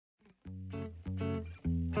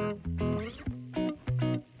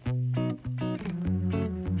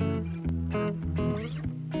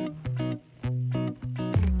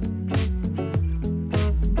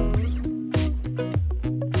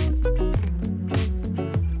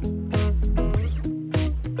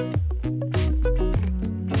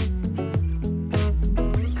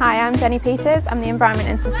Hi, I'm Jenny Peters. I'm the Environment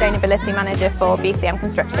and Sustainability Manager for BCM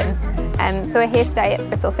Construction. So we're here today at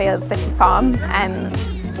Spitalfields City Farm.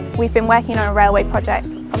 We've been working on a railway project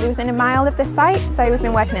probably within a mile of this site. So we've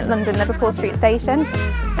been working at London Liverpool Street Station,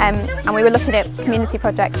 and we were looking at community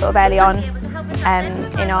projects sort of early on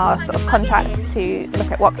in our sort of contract to look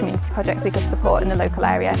at what community projects we could support in the local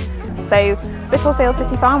area. So Spitalfields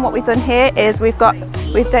City Farm, what we've done here is we've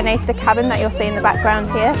donated a cabin that you'll see in the background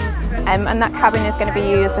here, and that cabin is going to be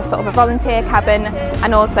used as sort of a volunteer cabin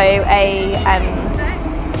and also a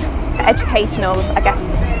educational, I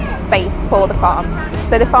guess, space for the farm.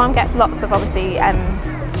 So the farm gets lots of obviously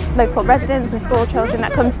local residents and school children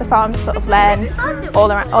that come to the farm to sort of learn all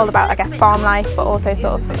about, I guess, farm life, but also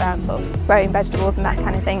sort of growing vegetables and that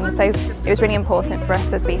kind of thing. So it was really important for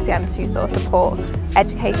us as BCM to sort of support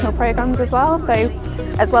educational programmes as well. So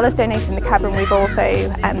as well as donating the cabin, we've also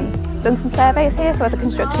done some surveys here. So as a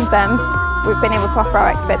construction firm, we've been able to offer our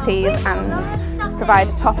expertise and provide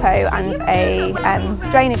a topo and a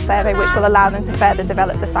drainage survey which will allow them to further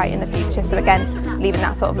develop the site in the future. So again, leaving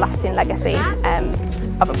that sort of lasting legacy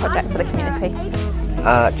of a project for the community.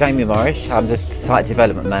 Jamie Morris, I'm the Site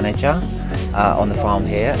Development Manager on the farm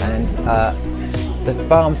here, and the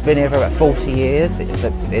farm's been here for about 40 years.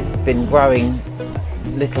 It's been growing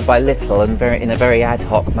little by little and in a very ad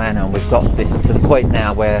hoc manner, and we've got this to the point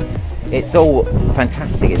now where it's all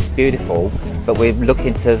fantastic, it's beautiful, but we're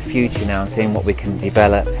looking to the future now and seeing what we can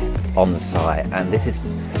develop on the site, and this is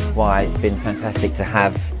why it's been fantastic to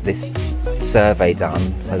have this survey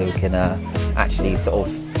done so that we can actually sort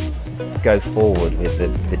of go forward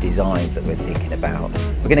with the designs that we're thinking about.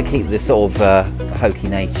 We're going to keep this sort of hokey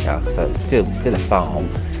nature, so it's still a farm,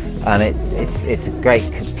 and it's a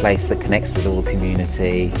great place that connects with all the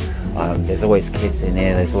community. There's always kids in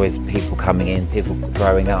here, there's always people coming in, people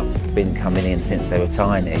growing up, been coming in since they were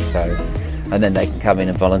tiny, and then they can come in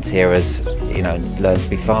and volunteer as, you know, learn to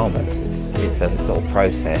be farmers. It's a sort of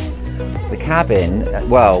process. The cabin,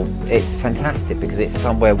 well, it's fantastic because it's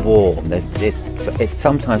somewhere warm. It's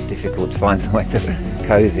sometimes difficult to find somewhere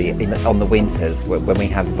cosy on the winters when we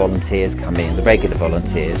have volunteers come in, the regular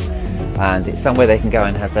volunteers, and it's somewhere they can go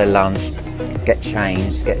and have their lunch, get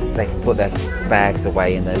changed, they can put their bags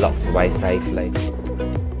away and they're locked away safely.